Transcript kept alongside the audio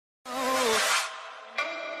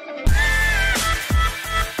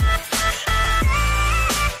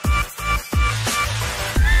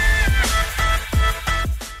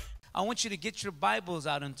I want you to get your Bibles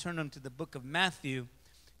out and turn them to the book of Matthew,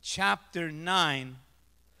 chapter 9.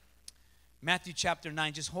 Matthew chapter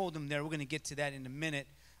 9. Just hold them there. We're going to get to that in a minute.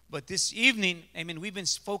 But this evening, amen, we've been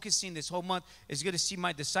focusing this whole month. It's good to see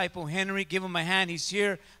my disciple, Henry. Give him a hand. He's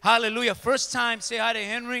here. Hallelujah. First time, say hi to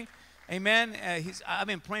Henry. Amen. I've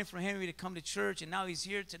been praying for Henry to come to church, and now he's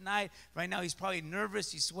here tonight. Right now, he's probably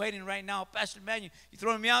nervous. He's sweating right now. Pastor Manny, you're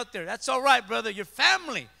throwing me out there. That's all right, brother. You're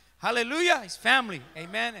family. Hallelujah. He's family.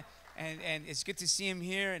 Amen. And it's good to see him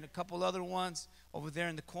here and a couple other ones over there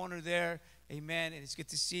in the corner there. Amen. And it's good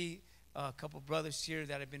to see a couple brothers here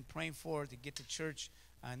that I've been praying for to get to church.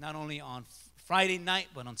 Not only on Friday night,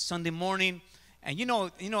 but on Sunday morning. And you know,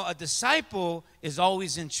 a disciple is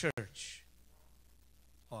always in church.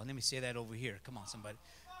 Oh, let me say that over here. Come on, somebody.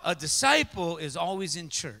 A disciple is always in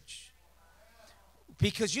church.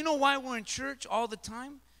 Because you know why we're in church all the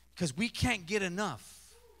time? Because we can't get enough.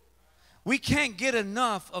 We can't get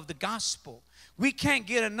enough of the gospel. We can't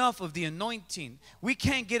get enough of the anointing. We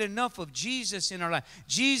can't get enough of Jesus in our life.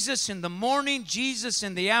 Jesus in the morning, Jesus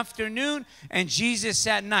in the afternoon, and Jesus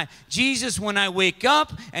at night. Jesus when I wake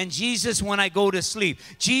up, and Jesus when I go to sleep.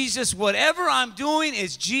 Jesus, whatever I'm doing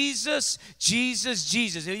is Jesus, Jesus,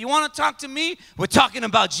 Jesus. If you want to talk to me, we're talking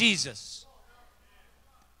about Jesus.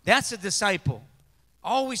 That's a disciple.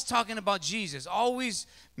 Always talking about Jesus. Always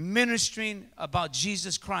ministering about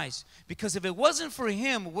Jesus Christ. Because if it wasn't for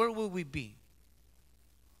Him, where would we be?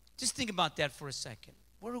 Just think about that for a second.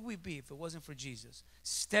 Where would we be if it wasn't for Jesus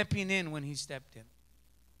stepping in when He stepped in?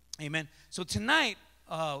 Amen. So tonight,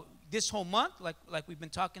 this whole month, like we've been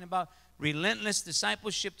talking about, relentless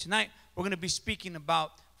discipleship, tonight we're going to be speaking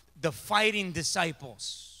about the fighting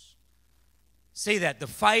disciples. Say that, the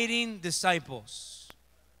fighting disciples.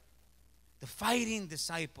 The fighting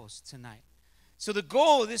disciples tonight. So the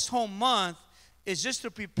goal this whole month is just to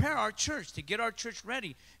prepare our church, to get our church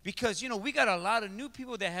ready. Because, you know, we got a lot of new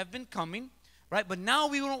people that have been coming, right? But now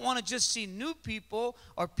we don't want to just see new people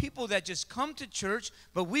or people that just come to church,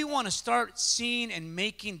 but we want to start seeing and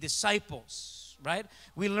making disciples, right?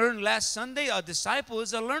 We learned last Sunday a disciple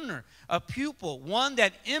is a learner, a pupil, one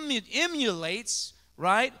that emulates,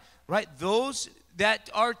 right, those that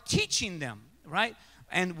are teaching them, right?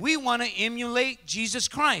 And we want to emulate Jesus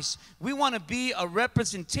Christ. We want to be a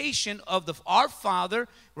representation of our Father,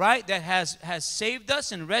 right, that has saved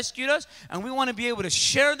us and rescued us. And we want to be able to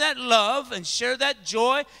share that love and share that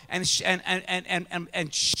joy and shine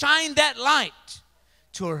that light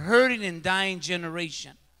to a hurting and dying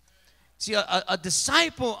generation. See, a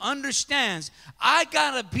disciple understands, I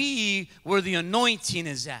got to be where the anointing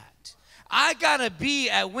is at. I got to be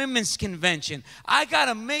at women's convention. I got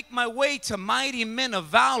to make my way to mighty men of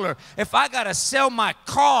valor. If I got to sell my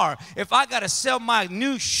car, if I got to sell my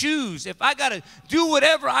new shoes, if I got to do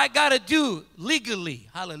whatever I got to do legally,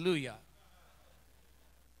 hallelujah,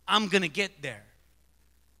 I'm going to get there.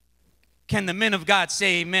 Can the men of God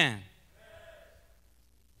say amen?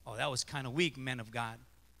 Oh, that was kind of weak, men of God.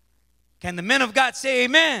 Can the men of God say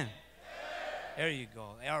amen? There you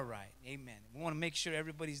go. All right. Amen. We want to make sure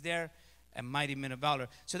everybody's there. And mighty men of valor.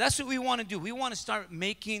 So that's what we want to do. We want to start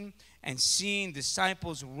making and seeing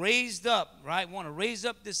disciples raised up, right? We want to raise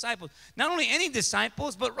up disciples. Not only any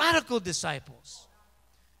disciples, but radical disciples.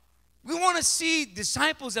 We want to see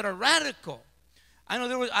disciples that are radical. I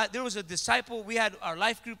know there was a disciple. We had our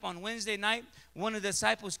life group on Wednesday night. One of the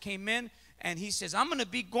disciples came in, and he says, I'm going to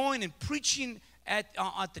be going and preaching at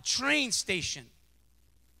the train station.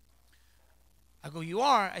 I go, you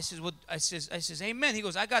are? I says, well, I says, amen. He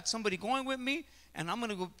goes, I got somebody going with me, and I'm going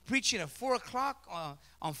to go preaching at 4 o'clock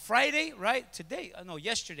on Friday, right? Today, no,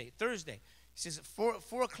 yesterday, Thursday. He says,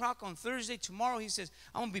 4 o'clock on Thursday, tomorrow, he says,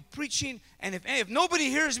 I'm going to be preaching, and if nobody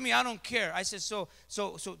hears me, I don't care. I said, so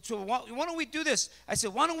why don't we do this? I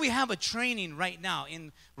said, why don't we have a training right now?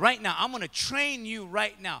 Right now, I'm going to train you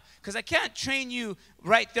right now, because I can't train you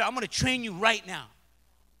right there. I'm going to train you right now.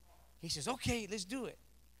 He says, okay, let's do it.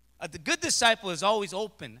 The good disciple is always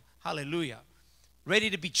open, hallelujah,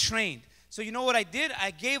 ready to be trained. So you know what I did?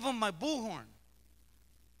 I gave him my bullhorn.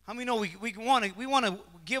 How many know we want to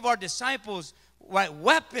give our disciples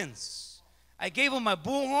weapons? I gave him my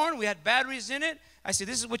bullhorn. We had batteries in it. I said,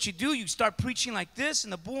 this is what you do. You start preaching like this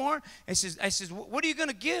in the bullhorn. I says, what are you going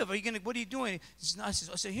to give? What are you doing? I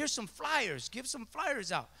said, here's some flyers. Give some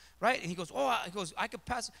flyers out, right? And he goes, I could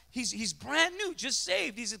pass. He's brand new, just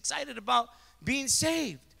saved. He's excited about being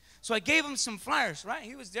saved. So I gave him some flyers, right?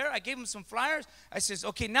 He was there. I gave him some flyers. I says,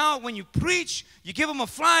 okay, now when you preach, you give him a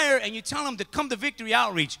flyer and you tell him to come to Victory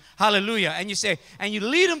Outreach. Hallelujah. And you say, and you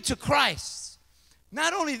lead him to Christ.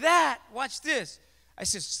 Not only that, watch this. I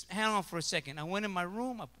says, hang on for a second. I went in my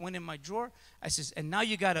room. I went in my drawer. I says, and now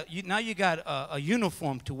you got a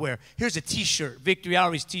uniform to wear. Here's a T-shirt, Victory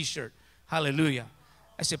Outreach T-shirt. Hallelujah.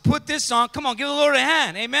 I said, put this on. Come on, give the Lord a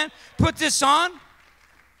hand. Amen. Put this on.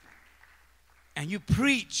 And you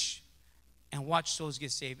preach and watch souls get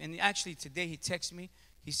saved. And actually today he texted me.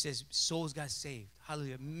 He says, souls got saved.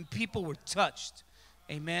 Hallelujah. People were touched.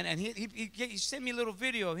 Amen. And he sent me a little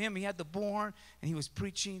video of him. He had the bullhorn and he was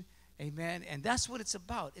preaching. Amen. And that's what it's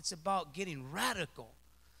about. It's about getting radical.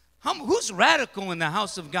 Who's radical in the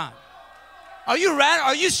house of God? Are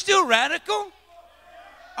you still radical?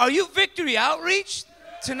 Are you Victory Outreach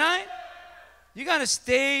tonight? You got to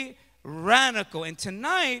stay radical. And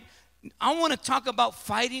tonight, I want to talk about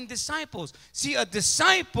fighting disciples. See, a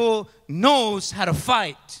disciple knows how to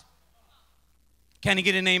fight. Can you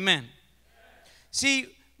get an amen? See,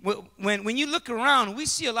 when you look around, we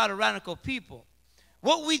see a lot of radical people.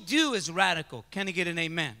 What we do is radical. Can you get an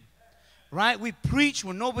amen? Right? We preach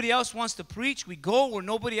where nobody else wants to preach. We go where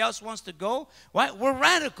nobody else wants to go. Right? We're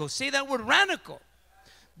radical. Say that word, radical.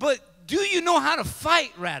 But do you know how to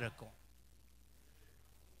fight radical?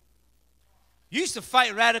 You used to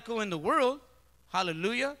fight radical in the world.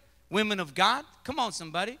 Hallelujah. Women of God. Come on,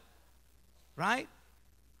 somebody. Right?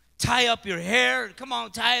 Tie up your hair. Come on,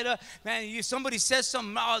 tie it up. Man, somebody says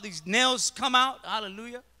something, all these nails come out.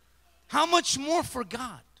 Hallelujah. How much more for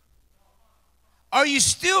God? Are you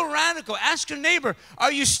still radical? Ask your neighbor,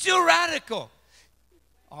 are you still radical?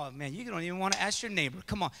 Oh, man, you don't even want to ask your neighbor.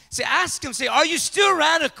 Come on. Say, ask him. Say, are you still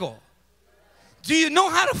radical? Do you know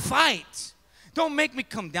how to fight? Don't make me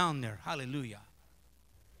come down there. Hallelujah.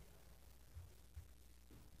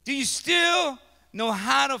 Do you still know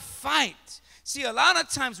how to fight? See, a lot of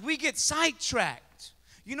times we get sidetracked.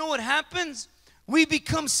 You know what happens? We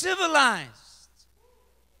become civilized.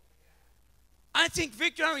 I think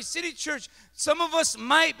Victory Outreach City Church, some of us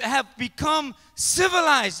might have become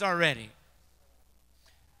civilized already.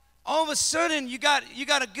 All of a sudden, you got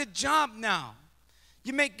a good job now.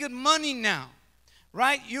 You make good money now.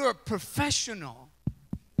 Right? You're a professional.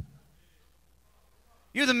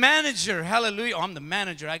 You're the manager. Hallelujah. Oh, I'm the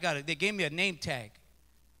manager. I got it. They gave me a name tag.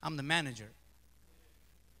 I'm the manager.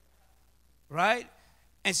 Right?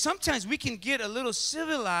 And sometimes we can get a little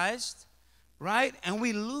civilized, right? And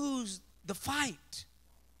we lose the fight.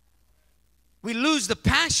 We lose the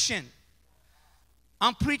passion.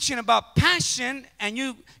 I'm preaching about passion, and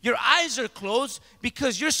your eyes are closed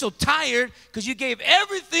because you're so tired because you gave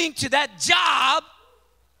everything to that job.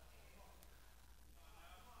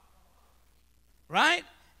 Right?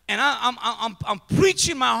 And I'm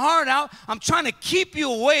preaching my heart out. I'm trying to keep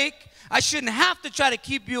you awake. I shouldn't have to try to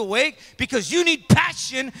keep you awake because you need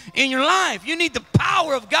passion in your life. You need the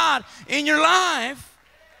power of God in your life.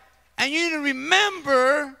 And you need to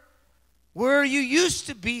remember where you used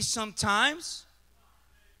to be sometimes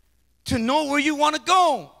to know where you want to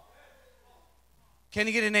go. Can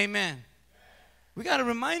you get an amen? We got to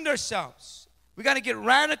remind ourselves. We got to get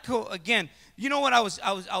radical again. You know what?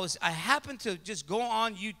 I happened to just go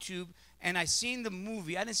on YouTube and I seen the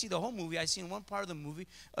movie. I didn't see the whole movie. I seen one part of the movie.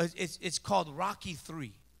 It's called Rocky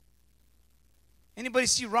 3. Anybody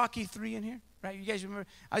see Rocky 3 in here? Right? You guys remember?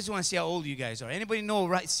 I just want to see how old you guys are. Anybody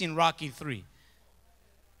know seen Rocky 3?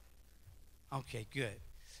 Okay, good.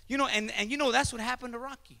 You know, and you know that's what happened to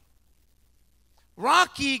Rocky.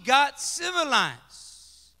 Rocky got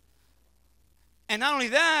civilized. And not only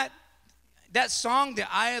that, that song,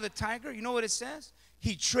 The Eye of the Tiger, you know what it says?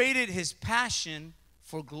 He traded his passion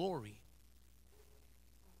for glory.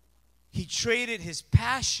 He traded his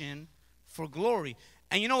passion for glory.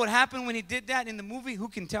 And you know what happened when he did that in the movie? Who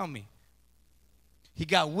can tell me? He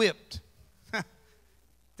got whipped.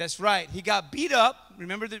 That's right. He got beat up.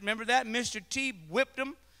 Remember that? Mr. T whipped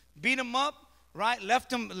him, beat him up, right?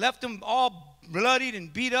 Left him all bloodied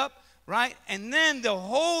and beat up. Right? And then the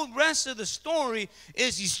whole rest of the story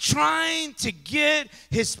is he's trying to get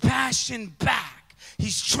his passion back.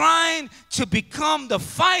 He's trying to become the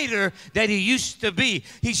fighter that he used to be.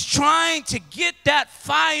 He's trying to get that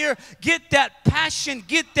fire, get that passion,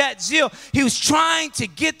 get that zeal. He was trying to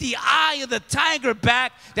get the eye of the tiger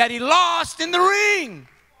back that he lost in the ring.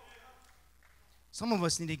 Some of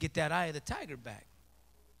us need to get that eye of the tiger back.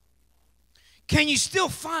 Can you still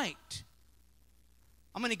fight?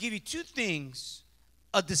 I'm going to give you two things.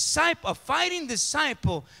 A fighting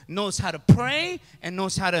disciple knows how to pray and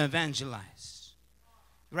knows how to evangelize.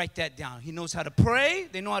 Write that down. He knows how to pray,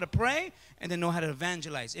 they know how to pray, and they know how to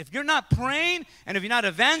evangelize. If you're not praying and if you're not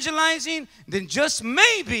evangelizing, then just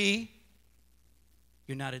maybe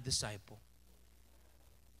you're not a disciple.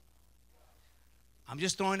 I'm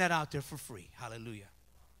just throwing that out there for free. Hallelujah.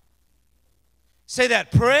 Say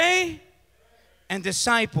that. Pray and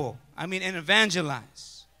disciple. And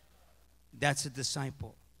evangelize. That's a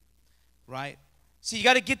disciple. Right? See, you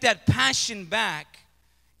got to get that passion back.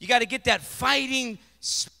 You got to get that fighting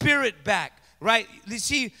spirit back. Right? You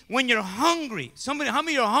see, when you're hungry, how many of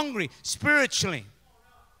you are hungry spiritually?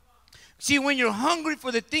 See, when you're hungry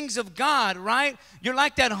for the things of God, right? You're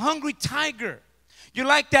like that hungry tiger. You're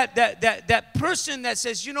like that person that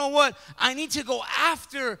says, you know what? I need to go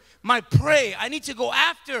after my prey. I need to go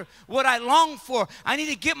after what I long for. I need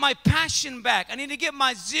to get my passion back. I need to get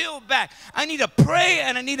my zeal back. I need to pray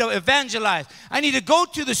and I need to evangelize. I need to go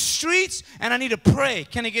to the streets and I need to pray.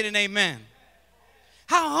 Can I get an amen?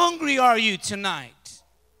 How hungry are you tonight?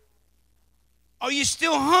 Are you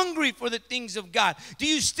still hungry for the things of God? Do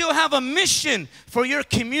you still have a mission for your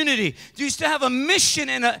community? Do you still have a mission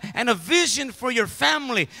and a vision for your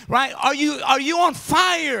family? Right? Are you on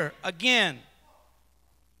fire again?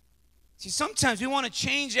 See, sometimes we want to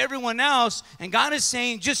change everyone else, and God is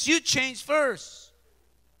saying, just you change first.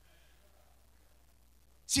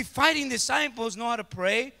 See, fighting disciples know how to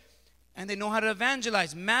pray, and they know how to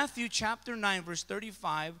evangelize. Matthew chapter 9, verse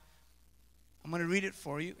 35. I'm going to read it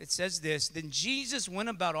for you. It says this. Then Jesus went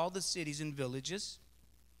about all the cities and villages,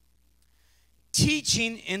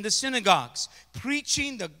 teaching in the synagogues,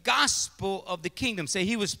 preaching the gospel of the kingdom. Say,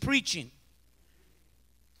 he was preaching.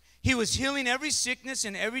 He was healing every sickness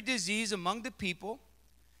and every disease among the people.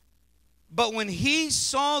 But when he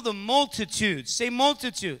saw the multitudes, say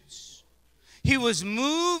multitudes, he was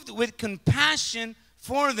moved with compassion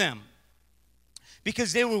for them,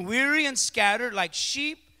 because they were weary and scattered like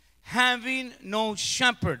sheep having no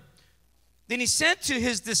shepherd. Then he said to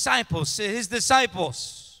his disciples,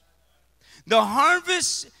 the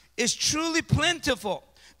harvest is truly plentiful,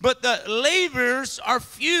 but the laborers are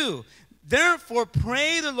few. Therefore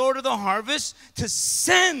pray the Lord of the harvest to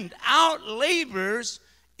send out laborers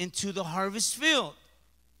into the harvest field.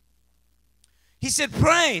 He said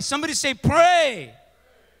pray. Somebody say pray.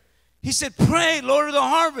 He said, pray, Lord of the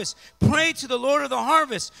harvest. Pray to the Lord of the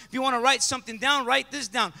harvest. If you want to write something down, write this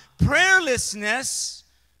down. Prayerlessness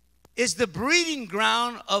is the breeding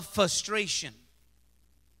ground of frustration.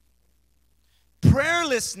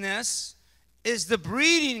 Prayerlessness is the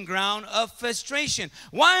breeding ground of frustration.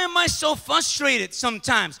 Why am I so frustrated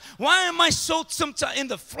sometimes? Why am I so sometimes in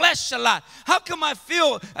the flesh a lot? How come I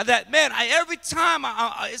feel that, man, every time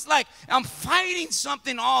it's like I'm fighting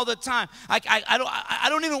something all the time. I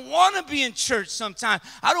don't even want to be in church sometimes.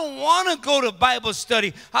 I don't want to go to Bible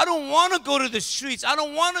study. I don't want to go to the streets. I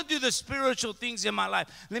don't want to do the spiritual things in my life.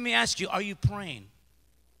 Let me ask you, are you praying?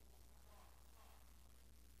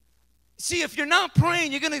 See, if you're not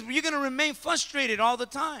praying, you're gonna remain frustrated all the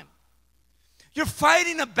time. You're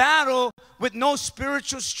fighting a battle with no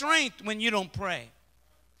spiritual strength when you don't pray.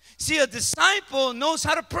 See, a disciple knows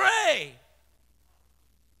how to pray.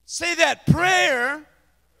 Say that. Prayer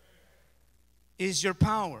is your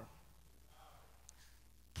power.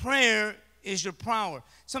 Prayer is your power.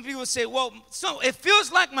 Some people say, well, so it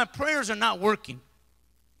feels like my prayers are not working.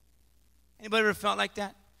 Anybody ever felt like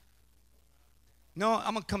that? No,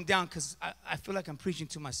 I'm going to come down because I feel like I'm preaching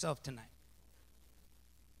to myself tonight.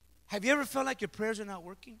 Have you ever felt like your prayers are not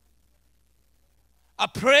working? I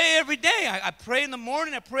pray every day. I pray in the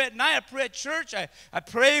morning. I pray at night. I pray at church. I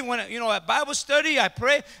pray when, at Bible study. I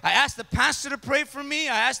pray. I ask the pastor to pray for me.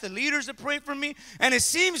 I ask the leaders to pray for me. And it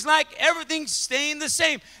seems like everything's staying the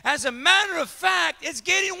same. As a matter of fact, it's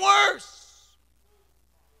getting worse.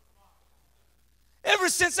 Ever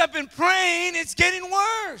since I've been praying, it's getting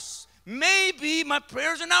worse. Maybe my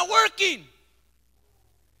prayers are not working.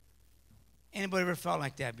 Anybody ever felt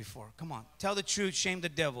like that before? Come on, tell the truth, shame the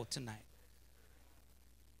devil tonight.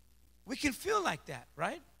 We can feel like that,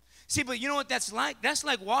 right? See, but you know what that's like? That's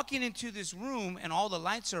like walking into this room and all the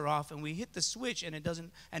lights are off and we hit the switch and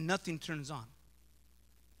nothing turns on.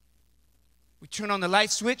 We turn on the light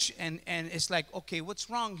switch and it's like, okay, what's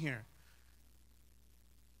wrong here?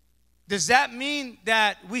 Does that mean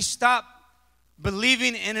that we stop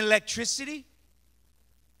believing in electricity?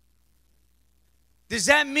 Does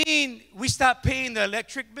that mean we stop paying the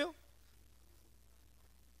electric bill?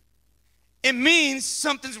 It means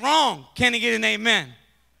something's wrong. Can I get an amen?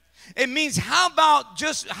 It means how about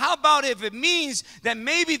if it means that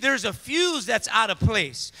maybe there's a fuse that's out of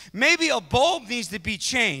place. Maybe a bulb needs to be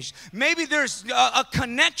changed. Maybe there's a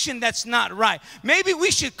connection that's not right. Maybe we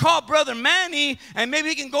should call Brother Manny and maybe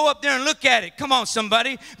he can go up there and look at it. Come on,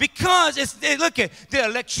 somebody. Because look at the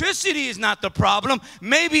electricity is not the problem.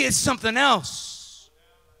 Maybe it's something else.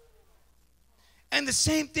 And the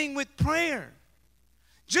same thing with prayer.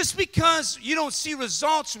 Just because you don't see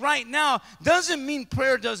results right now doesn't mean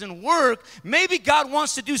prayer doesn't work. Maybe God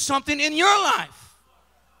wants to do something in your life.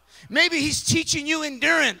 Maybe he's teaching you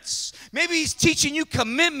endurance. Maybe he's teaching you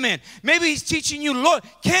commitment. Maybe he's teaching you loyal.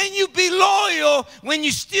 Can you be loyal when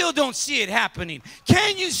you still don't see it happening?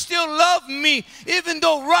 Can you still love me even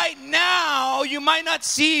though right now you might not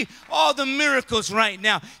see all the miracles right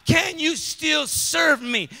now? Can you still serve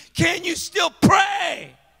me? Can you still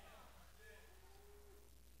pray?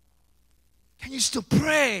 Can you still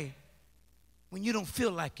pray when you don't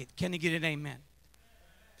feel like it? Can you get an amen?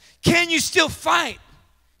 Can you still fight,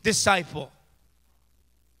 disciple?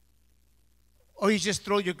 Or you just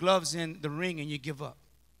throw your gloves in the ring and you give up?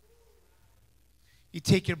 You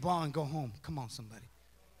take your ball and go home. Come on, somebody.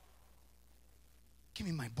 Give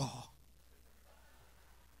me my ball.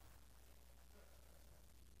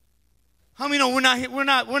 How many know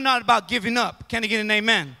we're not about giving up? Can I get an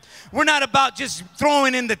amen? We're not about just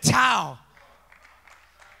throwing in the towel.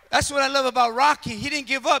 That's what I love about Rocky. He didn't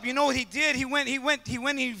give up. You know what he did? He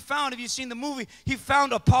found, if you've seen the movie, he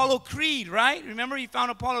found Apollo Creed, right? Remember, he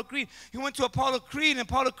found Apollo Creed. He went to Apollo Creed, and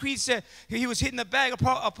Apollo Creed said, he was hitting the bag.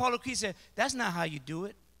 Apollo Creed said, that's not how you do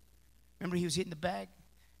it. Remember, he was hitting the bag?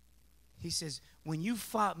 He says, when you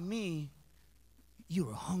fought me, you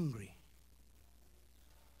were hungry.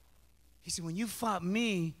 He said, when you fought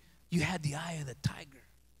me, you had the eye of the tiger.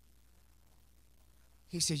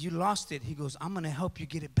 He said, you lost it. He goes, I'm going to help you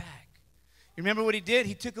get it back. You remember what he did?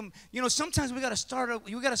 He took him. You know, sometimes we got to start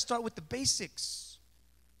with the basics.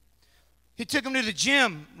 He took him to the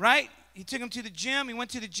gym, right? He took him to the gym. He went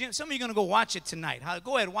to the gym. Some of you are going to go watch it tonight.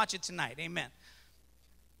 Go ahead, watch it tonight. Amen.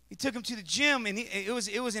 He took him to the gym, and it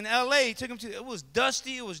was in L.A. He took him to. It was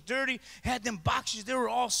dusty. It was dirty. Had them boxers. They were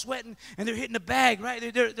all sweating, and they're hitting the bag, right?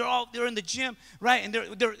 They're in the gym, right?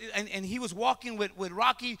 And he was walking with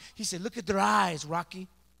Rocky. He said, "Look at their eyes, Rocky.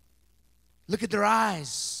 Look at their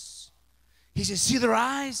eyes." He said, "See their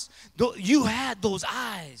eyes? You had those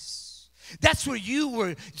eyes. That's where you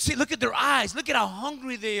were. See, look at their eyes. Look at how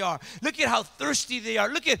hungry they are. Look at how thirsty they are.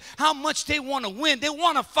 Look at how much they want to win. They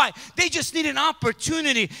want to fight. They just need an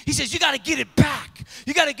opportunity." He says, you got to get it back.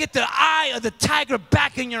 You got to get the eye of the tiger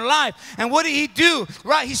back in your life. And what did he do?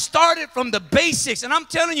 Right? He started from the basics. And I'm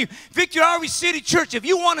telling you, Victory Outreach City Church, if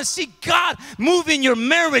you want to see God move in your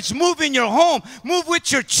marriage, move in your home, move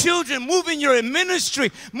with your children, move in your ministry,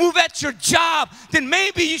 move at your job, then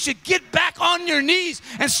maybe you should get back on your knees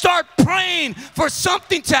and start praying for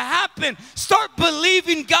something to happen. Start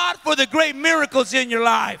believing God for the great miracles in your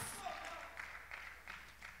life.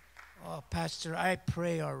 Oh, Pastor, I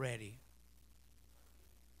pray already.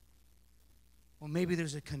 Well, maybe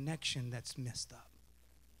there's a connection that's messed up.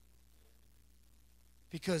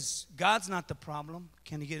 Because God's not the problem.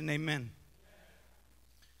 Can you get an amen?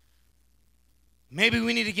 Maybe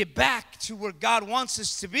we need to get back to where God wants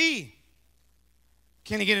us to be.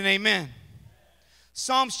 Can you get an amen?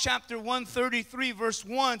 Psalms chapter 133 verse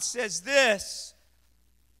 1 says this.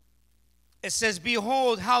 It says,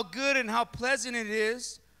 behold, how good and how pleasant it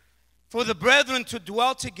is for the brethren to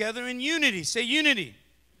dwell together in unity. Say unity.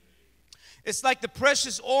 It's like the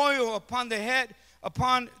precious oil upon the head,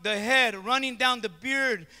 running down the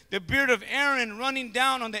beard of Aaron running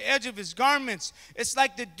down on the edge of his garments. It's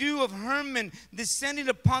like the dew of Hermon descending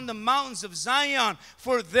upon the mountains of Zion.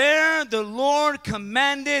 For there the Lord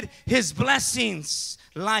commanded his blessings,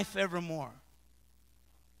 life evermore.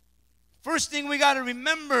 First thing we got to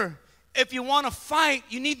remember, if you want to fight,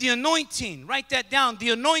 you need the anointing. Write that down, the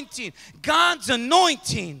anointing. God's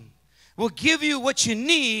anointing will give you what you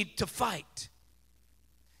need to fight.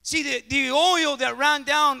 See, the oil that ran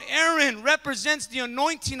down Aaron represents the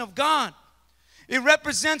anointing of God. It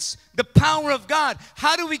represents the power of God.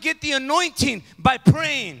 How do we get the anointing? By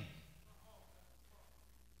praying.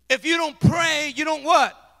 If you don't pray, you don't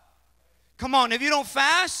what? Come on, if you don't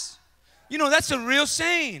fast, you know, that's a real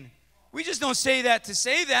saying. We just don't say that to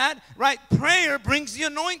say that, right? Prayer brings the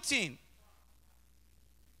anointing.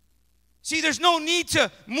 See, there's no need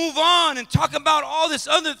to move on and talk about all this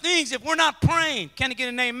other things if we're not praying. Can I get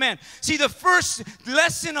an amen? See, the first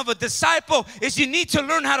lesson of a disciple is you need to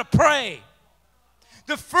learn how to pray.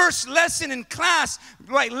 The first lesson in class,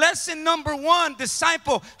 right? Lesson number 1,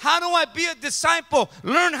 disciple. How do I be a disciple?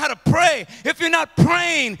 Learn how to pray. If you're not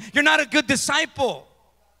praying, you're not a good disciple.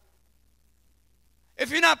 If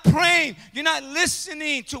you're not praying, you're not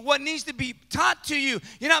listening to what needs to be taught to you.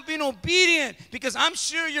 You're not being obedient, because I'm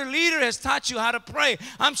sure your leader has taught you how to pray.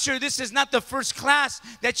 I'm sure this is not the first class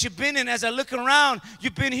that you've been in. As I look around,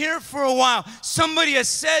 you've been here for a while. Somebody has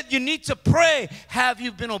said you need to pray. Have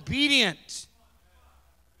you been obedient?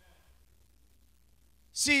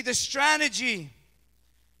 See, the strategy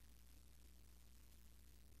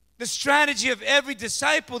The strategy of every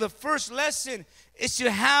disciple, the first lesson, is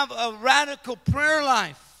to have a radical prayer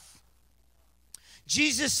life.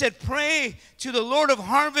 Jesus said, pray to the Lord of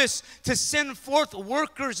harvest to send forth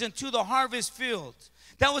workers into the harvest field.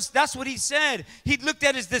 That's what he said. He looked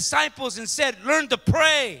at his disciples and said, learn to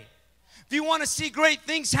pray. If you want to see great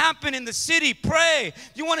things happen in the city, pray.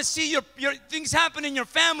 If you want to see your things happen in your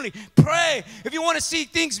family, pray. If you want to see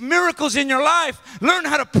miracles in your life, learn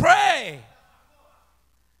how to pray.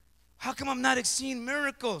 How come I'm not seeing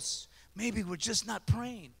miracles? Maybe we're just not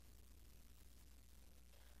praying.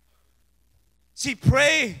 See,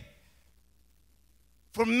 pray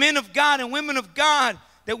for men of God and women of God,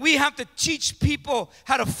 that we have to teach people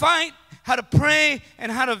how to fight, how to pray,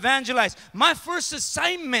 and how to evangelize. My first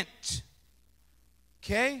assignment,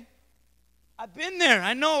 okay? I've been there.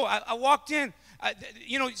 I know. I walked in.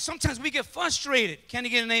 Sometimes we get frustrated. Can you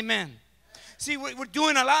get an amen? See, we're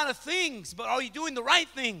doing a lot of things, but are you doing the right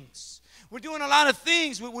things? We're doing a lot of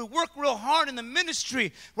things. We work real hard in the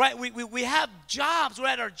ministry, right? We have jobs. We're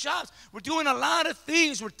at our jobs. We're doing a lot of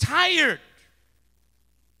things. We're tired.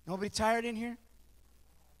 Nobody tired in here?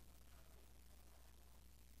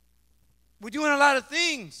 We're doing a lot of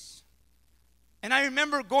things. And I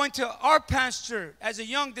remember going to our pastor as a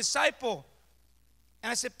young disciple. And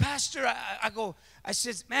I said, Pastor, I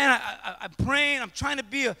said, man, I'm praying. I'm trying to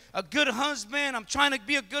be a good husband. I'm trying to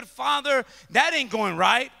be a good father. That ain't going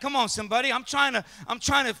right. Come on, somebody. I'm trying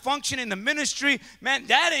to function in the ministry. Man,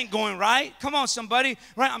 that ain't going right. Come on, somebody.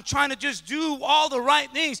 Right? I'm trying to just do all the right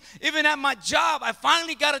things. Even at my job, I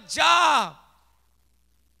finally got a job.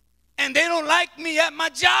 And they don't like me at my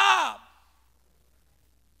job.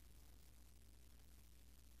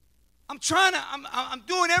 I'm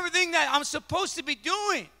doing everything that I'm supposed to be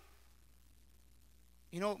doing.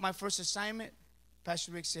 You know, my first assignment,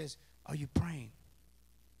 Pastor Rick says, are you praying?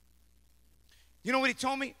 You know what he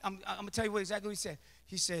told me? I'm going to tell you exactly what he said.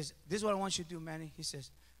 He says, this is what I want you to do, Manny. He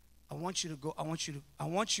says, I want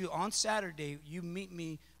you on Saturday, you meet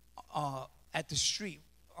me at the street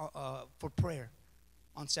for prayer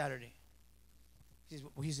on Saturday.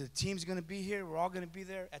 He said, the team's going to be here. We're all going to be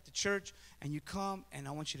there at the church. And you come, and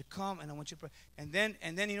I want you to come, and I want you to pray. And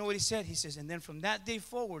then you know what he said? He says, and then from that day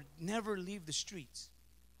forward, never leave the streets.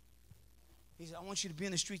 He said, I want you to be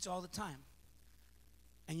in the streets all the time.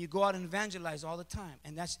 And you go out and evangelize all the time.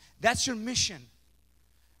 And that's your mission.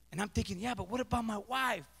 And I'm thinking, yeah, but what about my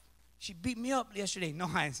wife? She beat me up yesterday. No,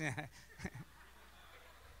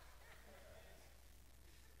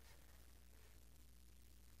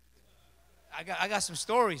 I got some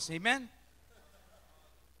stories, amen.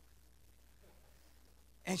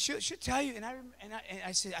 And she'll tell you. And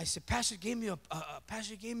I said, Pastor gave me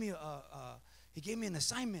he gave me an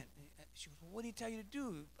assignment. She goes, well, what did he tell you to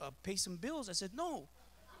do? Pay some bills? I said, no.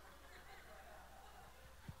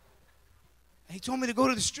 And he told me to go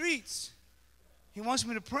to the streets. He wants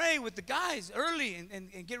me to pray with the guys early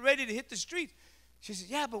and get ready to hit the streets. She said,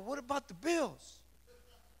 yeah, but what about the bills?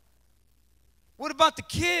 What about the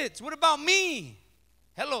kids? What about me?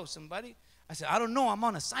 Hello, somebody. I said, I don't know. I'm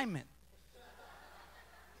on assignment.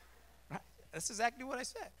 Right? That's exactly what I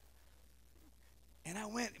said. And I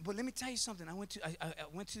went, but let me tell you something. I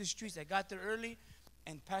went to the streets. I got there early,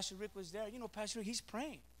 and Pastor Rick was there. You know, Pastor Rick, he's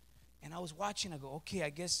praying. And I was watching. I go, okay, I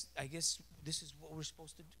guess this is what we're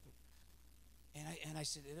supposed to do. And I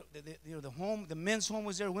said, the men's home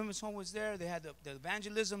was there, women's home was there. They had the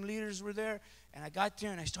evangelism leaders were there. And I got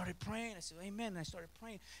there and I started praying. I said, amen. And I started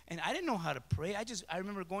praying. And I didn't know how to pray. I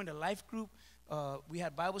remember going to life group. We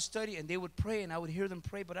had Bible study and they would pray and I would hear them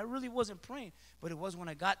pray. But I really wasn't praying. But it was when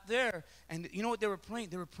I got there. And you know what they were praying?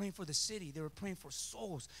 They were praying for the city. They were praying for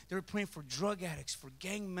souls. They were praying for drug addicts, for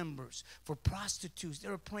gang members, for prostitutes. They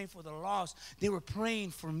were praying for the lost. They were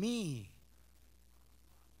praying for me.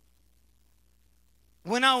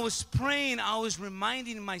 When I was praying, I was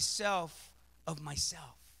reminding myself of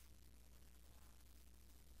myself.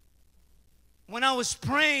 When I was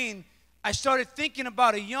praying, I started thinking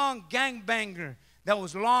about a young gangbanger that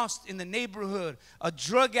was lost in the neighborhood, a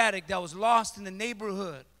drug addict that was lost in the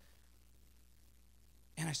neighborhood.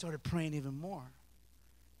 And I started praying even more.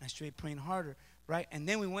 I started praying harder, right? And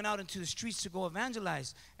then we went out into the streets to go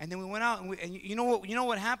evangelize. And then we went out, and you know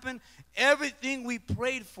what happened? Everything we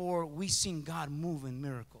prayed for, we seen God move in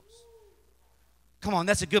miracles. Come on,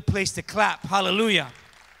 that's a good place to clap. Hallelujah.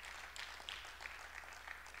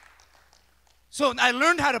 So I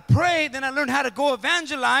learned how to pray, then I learned how to go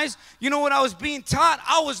evangelize. You know what I was being taught?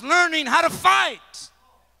 I was learning how to fight.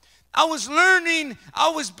 I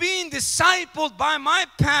was being discipled by my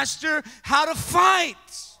pastor how to fight.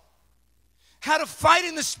 How to fight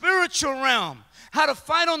in the spiritual realm. how to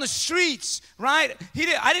fight on the streets, right?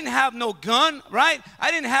 I didn't have no gun, right?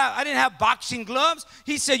 I didn't have boxing gloves.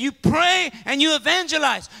 He said, you pray and you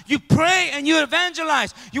evangelize. You pray and you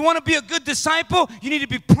evangelize. You want to be a good disciple? You need to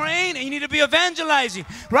be praying and you need to be evangelizing,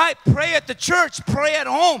 right? Pray at the church, pray at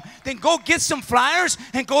home. Then go get some flyers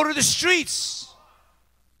and go to the streets.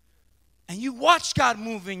 And you watch God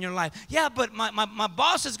move in your life. Yeah, but my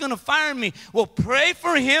boss is going to fire me. Well, pray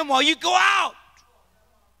for him while you go out.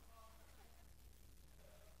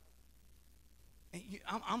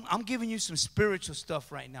 And I'm giving you some spiritual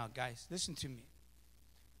stuff right now, guys. Listen to me.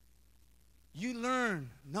 You learn,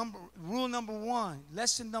 rule number one,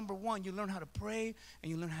 lesson number one, you learn how to pray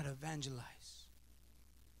and you learn how to evangelize.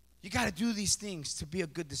 You got to do these things to be a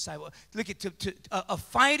good disciple. Look at a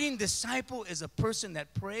fighting disciple is a person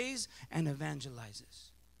that prays and evangelizes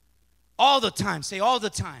all the time. Say all the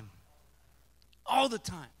time. All the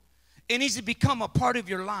time. It needs to become a part of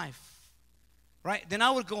your life, right? Then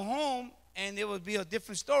I would go home and it would be a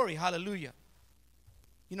different story. Hallelujah.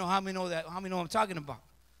 You know how many know that? How many know what I'm talking about?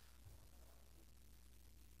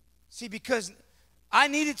 See, because I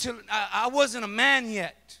needed to. I wasn't a man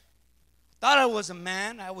yet. Thought I was a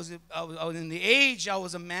man. I was in the age I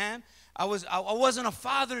was a man. I wasn't a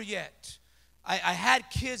father yet. I had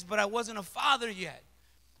kids, but I wasn't a father yet,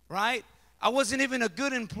 right? I wasn't even a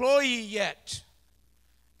good employee yet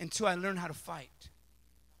until I learned how to fight.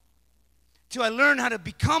 Till I learned how to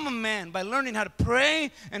become a man by learning how to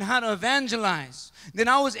pray and how to evangelize. Then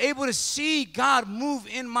I was able to see God move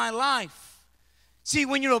in my life. See,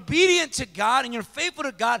 when you're obedient to God and you're faithful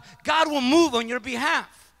to God, God will move on your behalf.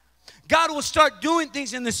 God will start doing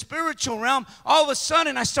things in the spiritual realm. All of a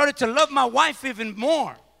sudden, I started to love my wife even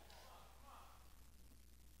more.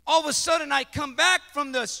 All of a sudden, I come back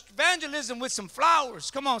from the evangelism with some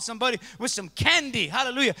flowers. Come on, somebody, with some candy.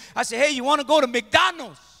 Hallelujah. I say, hey, you want to go to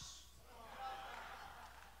McDonald's?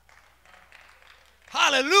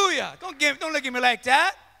 Hallelujah. Don't look at me like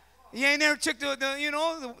that. You ain't never took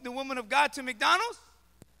the woman of God to McDonald's?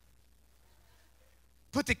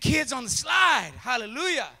 Put the kids on the slide.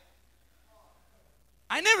 Hallelujah.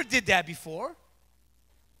 I never did that before.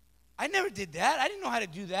 I never did that. I didn't know how to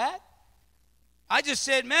do that. I just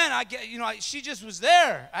said, man, she just was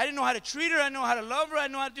there. I didn't know how to treat her. I didn't know how to love her. I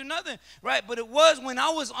didn't know how to do nothing, right? But it was when I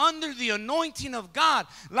was under the anointing of God,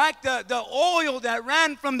 like the oil that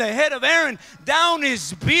ran from the head of Aaron down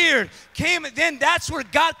his beard came. Then that's where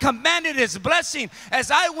God commanded his blessing.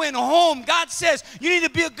 As I went home, God says, you need to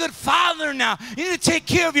be a good father now. You need to take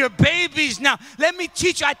care of your babies now. Let me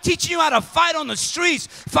teach you. I teach you how to fight on the streets,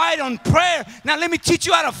 fight on prayer. Now let me teach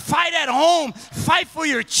you how to fight at home, fight for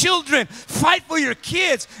your children, fight for your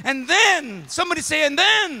kids. And then, somebody say, and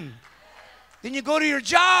then you go to your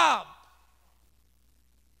job.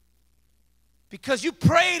 Because you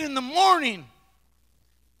prayed in the morning.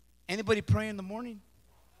 Anybody pray in the morning?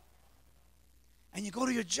 And you go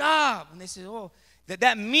to your job and they say, oh,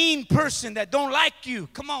 that mean person that don't like you.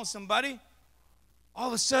 Come on, somebody. All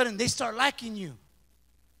of a sudden, they start liking you.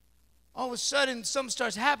 All of a sudden, something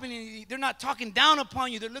starts happening. They're not talking down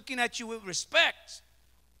upon you. They're looking at you with respect.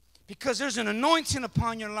 Because there's an anointing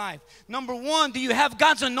upon your life. Number one, do you have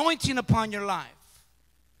God's anointing upon your life?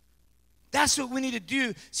 That's what we need to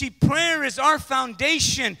do. See, prayer is our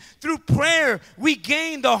foundation. Through prayer, we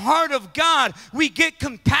gain the heart of God. We get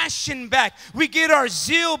compassion back. We get our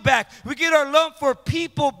zeal back. We get our love for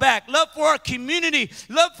people back. Love for our community.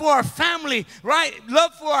 Love for our family, right?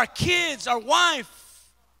 Love for our kids, our wife.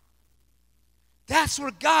 That's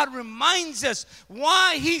where God reminds us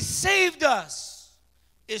why He saved us.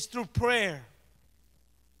 Is through prayer.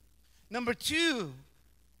 Number two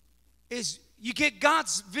is you get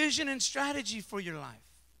God's vision and strategy for your life.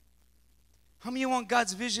 How many of you want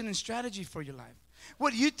God's vision and strategy for your life?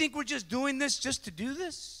 What, do you think we're just doing this just to do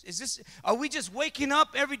this? Are we just waking up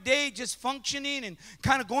every day just functioning and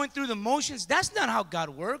kind of going through the motions? That's not how God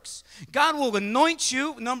works. God will anoint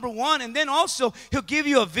you, number one, and then also He'll give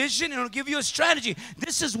you a vision and He'll give you a strategy.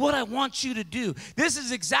 This is what I want you to do. This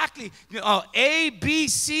is exactly A, B,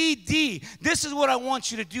 C, D. This is what I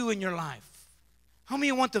want you to do in your life. How many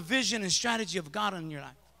of you want the vision and strategy of God in your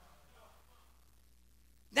life?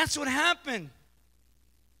 That's what happened.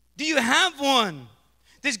 Do you have one?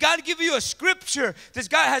 Does God give you a scripture?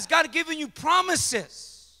 Has God given you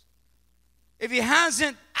promises? If He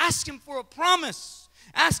hasn't, ask Him for a promise.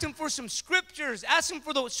 Ask Him for some scriptures. Ask Him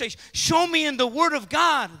for those. Say, show me in the Word of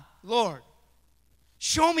God, Lord.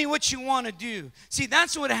 Show me what you want to do. See,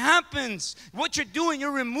 that's what happens. What you're doing,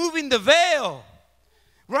 you're removing the veil,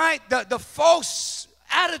 right? The false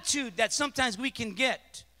attitude that sometimes we can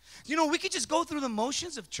get. You know, we could just go through the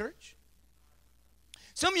motions of church.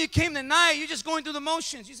 Some of you came tonight, you're just going through the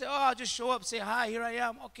motions. You say, oh, I'll just show up, say hi, here I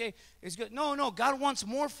am. Okay, it's good. No, God wants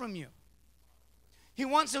more from you. He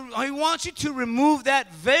wants you to remove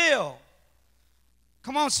that veil.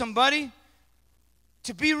 Come on, somebody.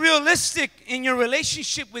 To be realistic in your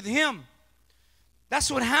relationship with Him.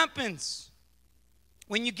 That's what happens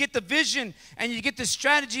when you get the vision and you get the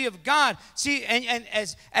strategy of God. See, and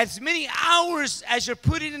as many hours as you're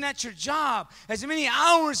putting in at your job, as many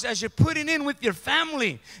hours as you're putting in with your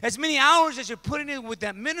family, as many hours as you're putting in with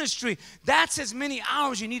that ministry, that's as many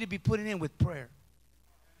hours you need to be putting in with prayer.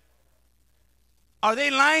 Are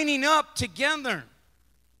they lining up together?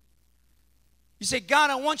 You say, God,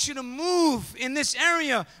 I want you to move in this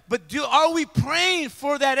area, but are we praying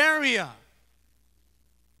for that area?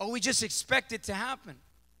 Or we just expect it to happen?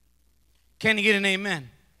 Can you get an amen?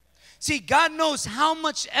 See, God knows how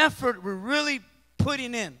much effort we're really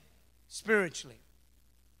putting in spiritually.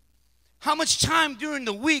 How much time during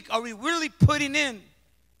the week are we really putting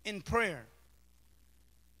in prayer?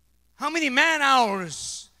 How many man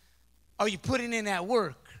hours are you putting in at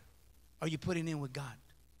work? Are you putting in with God?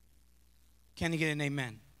 Can you get an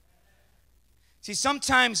amen? See,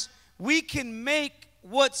 sometimes we can make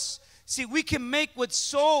what's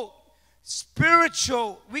so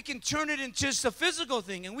spiritual, we can turn it into just a physical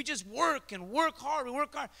thing, and we just work hard,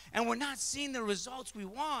 and we're not seeing the results we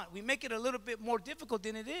want. We make it a little bit more difficult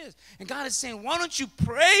than it is. And God is saying, why don't you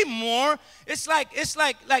pray more? It's like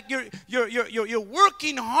you're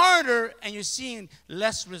working harder and you're seeing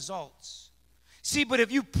less results. See, but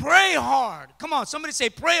if you pray hard, come on, somebody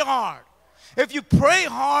say pray hard. If you pray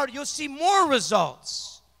hard, you'll see more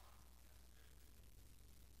results.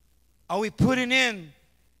 Are we putting in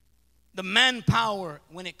the manpower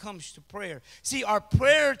when it comes to prayer? See, our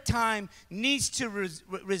prayer time needs to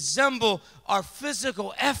resemble our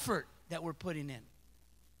physical effort that we're putting in.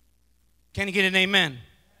 Can you get an amen?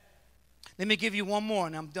 Let me give you one more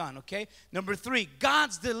and I'm done, okay? Number 3,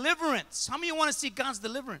 God's deliverance. How many of you want to see God's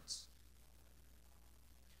deliverance?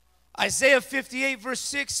 Isaiah 58 verse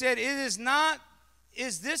 6 said,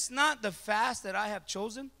 is this not the fast that I have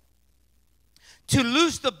chosen? To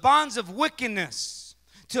loose the bonds of wickedness,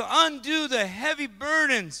 to undo the heavy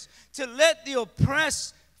burdens, to let the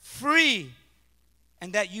oppressed free,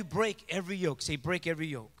 and that you break every yoke. Say, break every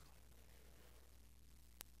yoke.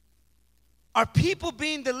 Are people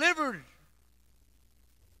being delivered?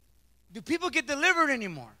 Do people get delivered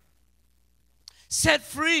anymore? Set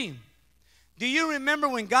free. Do you remember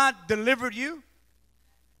when God delivered you?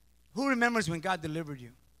 Who remembers when God delivered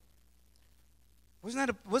you?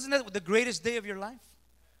 Wasn't that the greatest day of your life?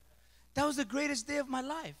 That was the greatest day of my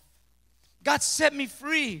life. God set me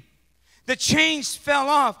free. The chains fell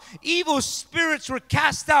off. Evil spirits were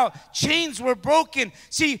cast out. Chains were broken.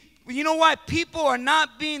 See, you know why people are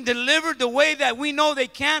not being delivered the way that we know they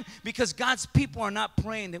can? Because God's people are not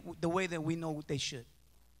praying the way that we know they should.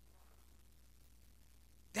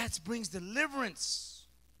 That brings deliverance.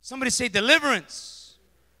 Somebody say deliverance.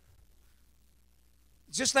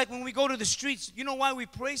 Just like when we go to the streets, you know why we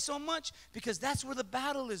pray so much? Because that's where the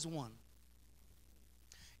battle is won.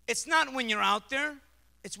 It's not when you're out there,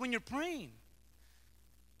 it's when you're praying.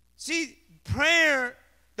 See, prayer,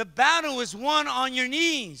 the battle is won on your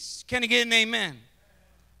knees. Can I get an amen?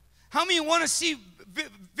 How many want to see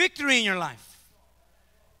victory in your life?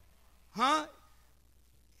 Huh?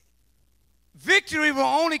 Victory will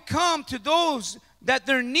only come to those that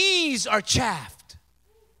their knees are chafed.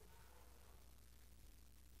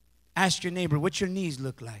 Ask your neighbor, what's your knees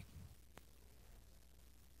look like?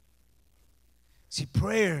 See,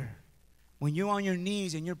 prayer, when you're on your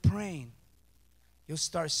knees and you're praying, you'll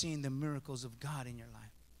start seeing the miracles of God in your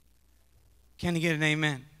life. Can you get an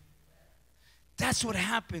amen? That's what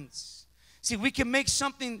happens. See, we can make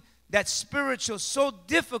something that's spiritual so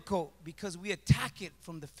difficult because we attack it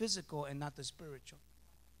from the physical and not the spiritual.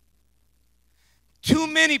 Too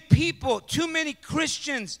many people, too many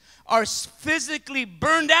Christians are physically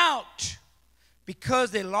burned out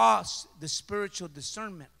because they lost the spiritual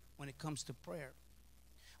discernment when it comes to prayer.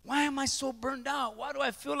 Why am I so burned out? Why do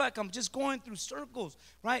I feel like I'm just going through circles,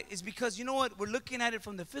 right? It's because, you know what, we're looking at it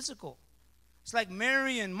from the physical. It's like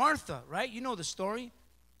Mary and Martha, right? You know the story.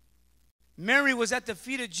 Mary was at the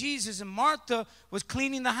feet of Jesus and Martha was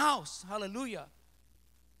cleaning the house. Hallelujah.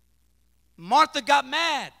 Martha got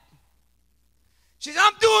mad. She said,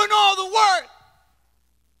 I'm doing all the work.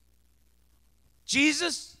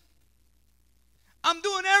 Jesus, I'm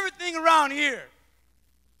doing everything around here.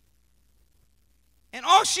 And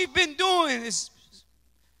all she's been doing is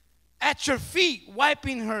at your feet,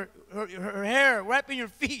 wiping her hair, wiping your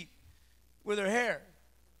feet with her hair.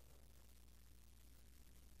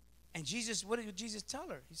 And Jesus, what did Jesus tell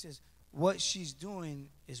her? He says, what she's doing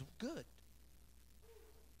is good.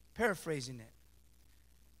 Paraphrasing it.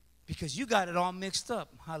 Because you got it all mixed up.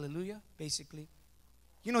 Hallelujah, basically.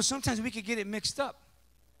 You know, sometimes we could get it mixed up.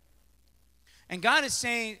 And God is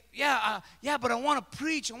saying, yeah, but I want to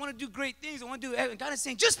preach. I want to do great things. I want to do everything. God is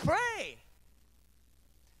saying, just pray.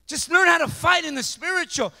 Just learn how to fight in the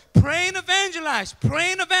spiritual. Pray and evangelize.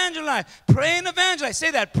 Pray and evangelize. Pray and evangelize.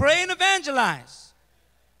 Say that. Pray and evangelize.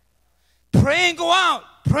 Pray and go out.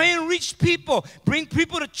 Pray and reach people. Bring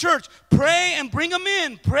people to church. Pray and bring them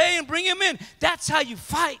in. Pray and bring them in. That's how you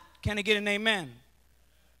fight. Can I get an amen?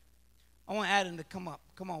 I want Adam to come up.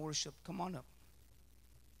 Come on, worship. Come on up.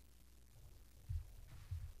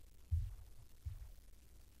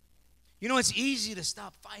 You know, it's easy to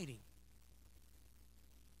stop fighting.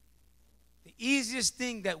 The easiest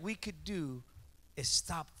thing that we could do is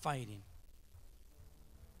stop fighting.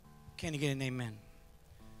 Can you get an amen?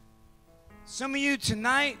 Some of you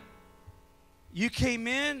tonight, you came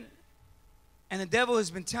in and the devil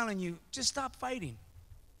has been telling you, just stop fighting.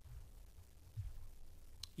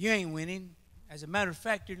 You ain't winning. As a matter of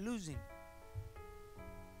fact, you're losing.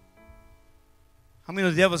 How many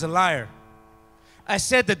know the devil's a liar? I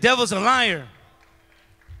said the devil's a liar.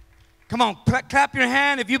 Come on, clap your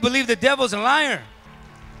hand if you believe the devil's a liar.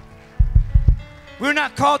 We're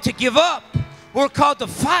not called to give up. We're called to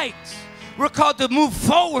fight. We're called to move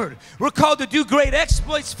forward. We're called to do great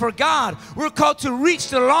exploits for God. We're called to reach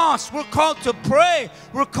the lost. We're called to pray.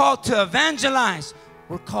 We're called to evangelize.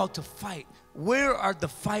 We're called to fight. Where are the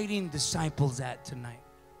fighting disciples at tonight?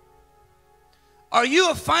 Are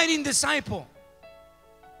you a fighting disciple?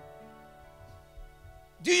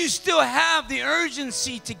 Do you still have the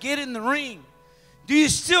urgency to get in the ring? Do you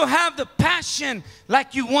still have the passion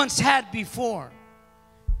like you once had before?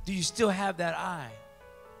 Do you still have that eye?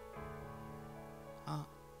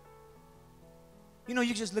 You know,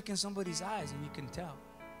 you just look in somebody's eyes and you can tell.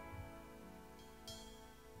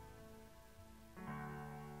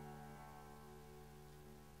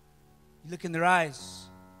 You look in their eyes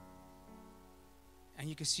and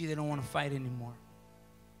you can see they don't want to fight anymore.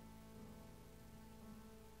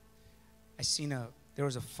 There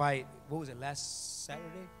was a fight, what was it, last Saturday?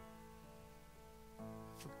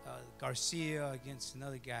 Garcia against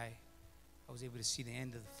another guy. I was able to see the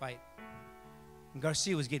end of the fight. And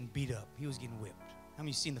Garcia was getting beat up. He was getting whipped. How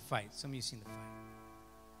many of you seen the fight? Some of you seen the fight.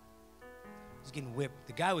 He was getting whipped.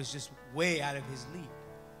 The guy was just way out of his league.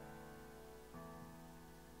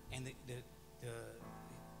 And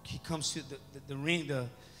he comes to the ring,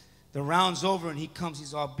 the round's over, and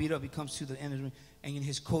he's all beat up. He comes to the end of the ring. And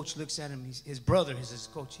his coach looks at him. His brother is his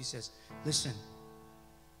coach. He says, listen.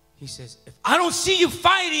 He says, if I don't see you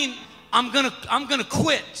fighting, I'm gonna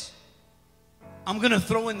quit. I'm gonna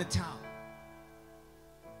throw in the towel.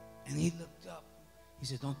 And he looked up. He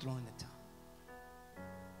said, don't throw in the towel.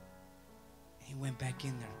 And he went back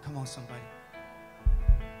in there. Come on, somebody.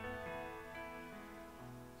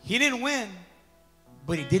 He didn't win,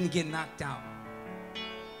 but he didn't get knocked out.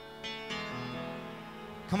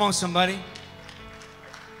 Come on, somebody.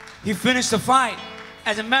 He finished the fight.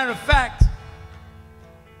 As a matter of fact,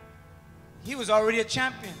 he was already a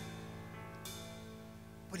champion.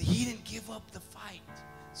 But he didn't give up the fight.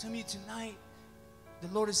 Some of you tonight, the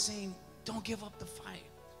Lord is saying, don't give up the fight.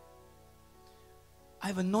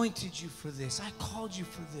 I've anointed you for this. I called you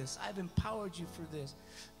for this. I've empowered you for this.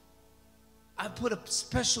 I've put a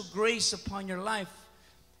special grace upon your life.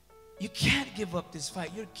 You can't give up this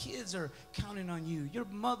fight. Your kids are counting on you. Your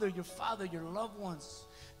mother, your father, your loved ones,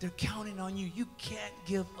 they're counting on you. You can't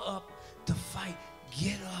give up the fight.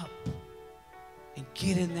 Get up and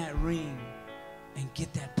get in that ring and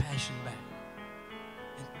get that passion back.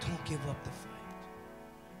 And don't give up the fight.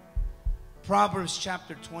 Proverbs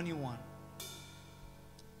chapter 21.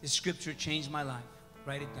 This scripture changed my life.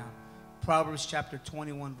 Write it down. Proverbs chapter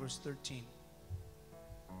 21, verse 13.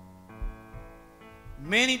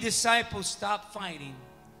 Many disciples stopped fighting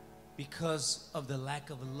because of the lack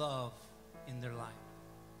of love in their life.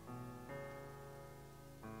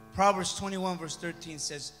 Proverbs 21, verse 13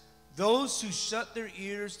 says, those who shut their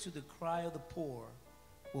ears to the cry of the poor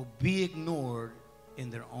will be ignored in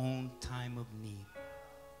their own time of need.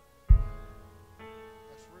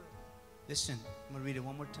 That's real. Listen, I'm going to read it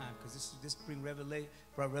one more time because this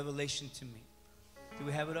brought revelation to me. Do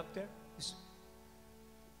we have it up there? Listen.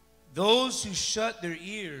 Those who shut their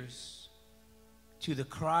ears to the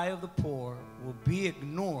cry of the poor will be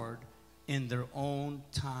ignored in their own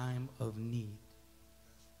time of need.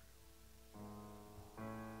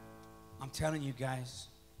 I'm telling you guys,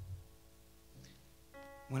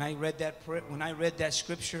 when I read that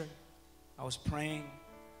scripture, I was praying,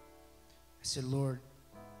 I said, Lord,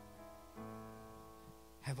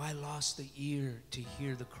 have I lost the ear to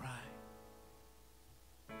hear the cry?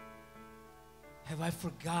 Have I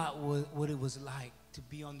forgot what it was like to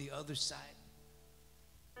be on the other side,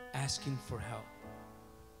 asking for help?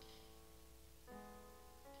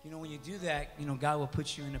 You know, when you do that, you know, God will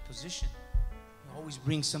put you in a position. He'll always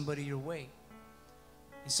bring somebody your way.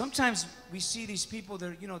 And sometimes we see these people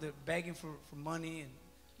that, you know, they're begging for money, and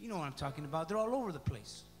you know what I'm talking about. They're all over the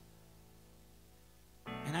place.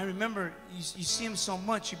 And I remember, you see them so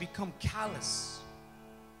much, you become callous.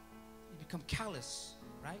 You become callous,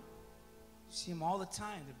 right? You see them all the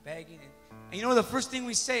time. They're begging. And you know, the first thing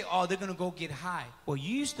we say, oh, they're going to go get high. Well,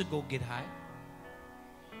 you used to go get high.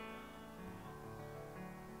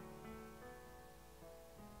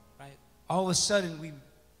 Right? All of a sudden,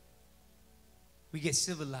 we get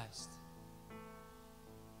civilized.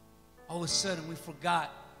 All of a sudden, we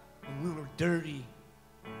forgot when we were dirty,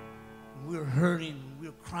 when we were hurting, when we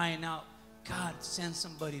were crying out, God, send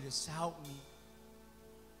somebody to help me.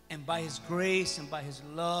 And by His grace and by His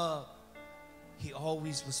love, He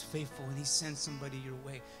always was faithful, and He sent somebody your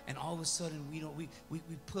way. And all of a sudden, we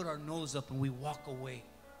put our nose up and we walk away.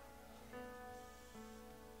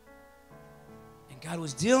 And God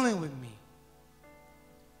was dealing with me.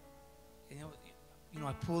 You know,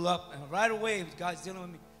 I pull up, and right away, God's dealing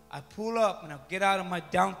with me. I pull up, and I get out of my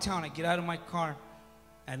downtown. I get out of my car.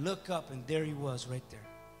 I look up, and there He was right there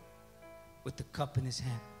with the cup in His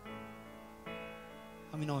hand.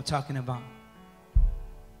 How many know what I'm talking about?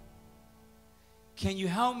 Can you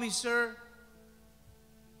help me, sir?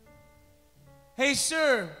 Hey,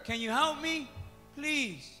 sir, can you help me?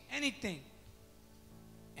 Please, anything.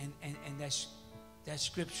 And that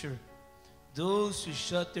scripture, those who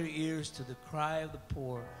shut their ears to the cry of the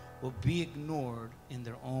poor will be ignored in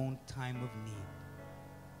their own time of need.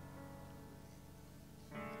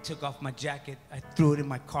 Took off my jacket. I threw it in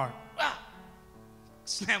my car. Ah!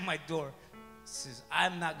 Slammed my door. Says,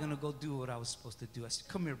 I'm not going to go do what I was supposed to do. I said,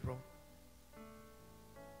 come here, bro.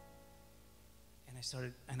 And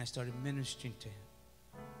I started ministering to him.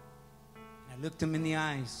 And I looked him in the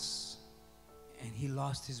eyes, and he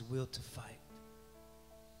lost his will to fight.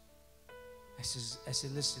 I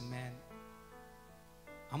said, listen, man,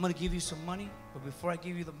 I'm going to give you some money, but before I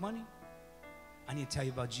give you the money, I need to tell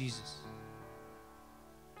you about Jesus.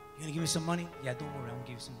 You gonna give me some money? Yeah, don't worry, I'm gonna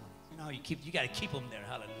give you some money. You know how you gotta keep them there,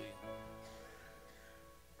 hallelujah.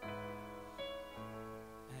 And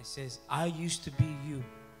I says, I used to be you.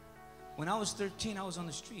 When I was 13, I was on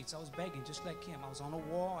the streets. I was begging just like him. I was on a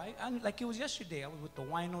wall. I like it was yesterday. I was with the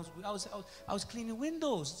winos. I was cleaning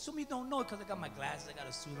windows. Some of you don't know because I got my glasses. I got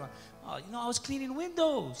a suit on. Oh, you know, I was cleaning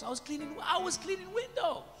windows. I was cleaning windows. I was cleaning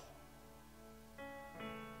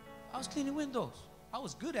windows. I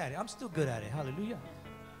was good at it. I'm still good at it. Hallelujah.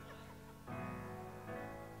 And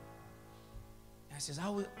I says,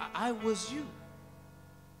 I was you.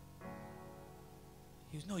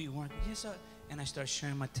 He goes, no, you weren't. Yes, sir. And I started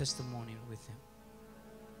sharing my testimony with him.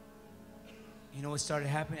 You know what started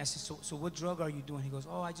happening? I said, so what drug are you doing? He goes,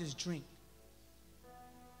 oh, I just drink.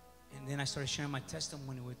 And then I started sharing my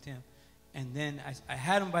testimony with him. And then I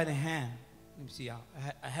had him by the hand. Let me see how.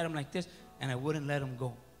 I had him like this, and I wouldn't let him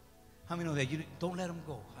go. How many know that? You don't let him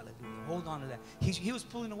go. Hallelujah. Hold on to that. He was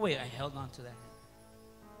pulling away. I held on to that hand.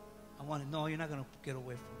 I wanted, no, you're not going to get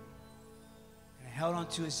away from me. And I held on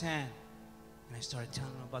to his hand, and I started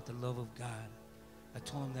telling him about the love of God. I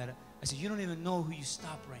told him that. I said, you don't even know who you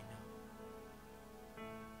stopped right now.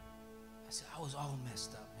 I said, I was all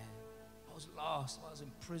messed up, man. I was lost. I was in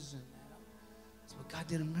prison, man. I said, but God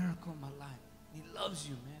did a miracle in my life. He loves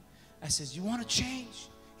you, man. I said, you want to change?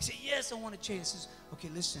 He said, yes, I want to change. I says, okay,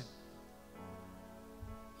 listen.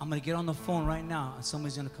 I'm going to get on the phone right now, and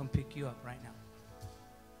somebody's going to come pick you up right now.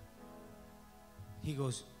 He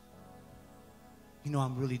goes, you know,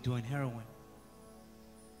 I'm really doing heroin.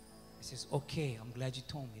 I says, okay, I'm glad you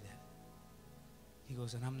told me that. He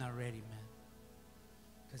goes, and I'm not ready, man.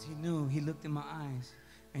 Because he knew, he looked in my eyes,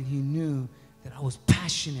 and he knew that I was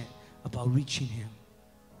passionate about reaching him.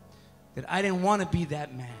 That I didn't want to be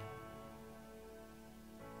that man.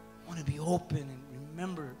 I want to be open and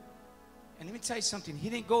remember. And let me tell you something, he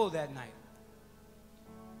didn't go that night.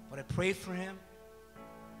 But I prayed for him,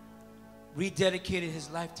 rededicated his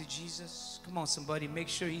life to Jesus. Come on, somebody, make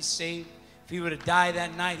sure he's saved. If he were to die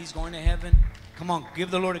that night, he's going to heaven. Come on, give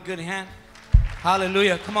the Lord a good hand.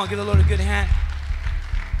 Hallelujah. Come on, give the Lord a good hand.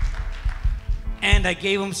 And I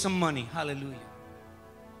gave him some money. Hallelujah.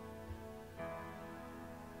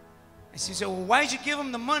 And she said, well, why did you give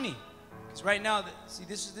him the money? Because right now, see,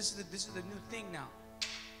 this is the new thing now.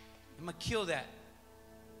 I'm going to kill that.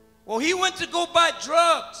 Well, he went to go buy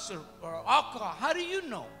drugs or alcohol. How do you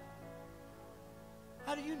know?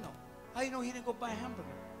 How do you know? How do you know he didn't go buy a hamburger?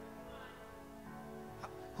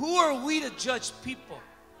 Who are we to judge people?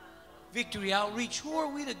 Victory Outreach, who are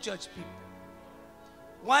we to judge people?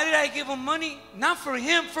 Why did I give him money? Not for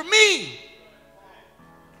him, for me.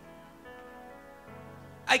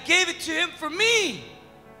 I gave it to him for me.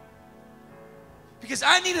 Because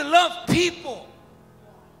I need to love people.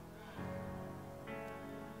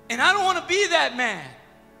 And I don't want to be that man.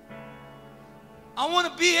 I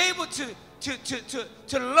want to be able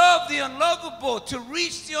to love the unlovable, to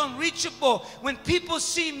reach the unreachable. When people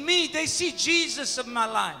see me, they see Jesus of my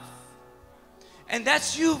life. And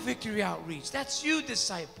that's you, Victory Outreach. That's you,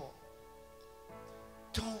 disciple.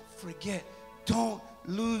 Don't forget. Don't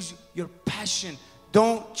lose your passion.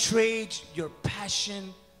 Don't trade your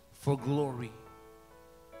passion for glory.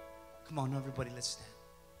 Come on, everybody, let's stand.